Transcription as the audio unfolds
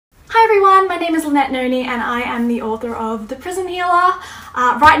Hi everyone, my name is Lynette Noni and I am the author of The Prison Healer.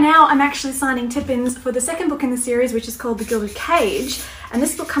 Right now I'm actually signing tip-ins for the second book in the series, which is called The Gilded Cage, and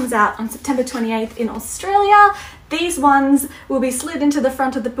this book comes out on September 28th in Australia. These ones will be slid into the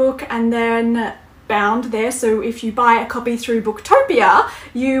front of the book and then bound there, so if you buy a copy through Booktopia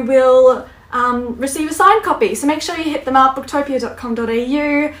you will receive a signed copy. So make sure you hit them up,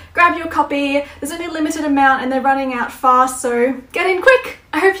 booktopia.com.au, grab your copy. There's only a limited amount and they're running out fast, so get in quick.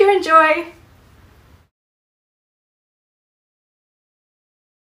 I hope you enjoy.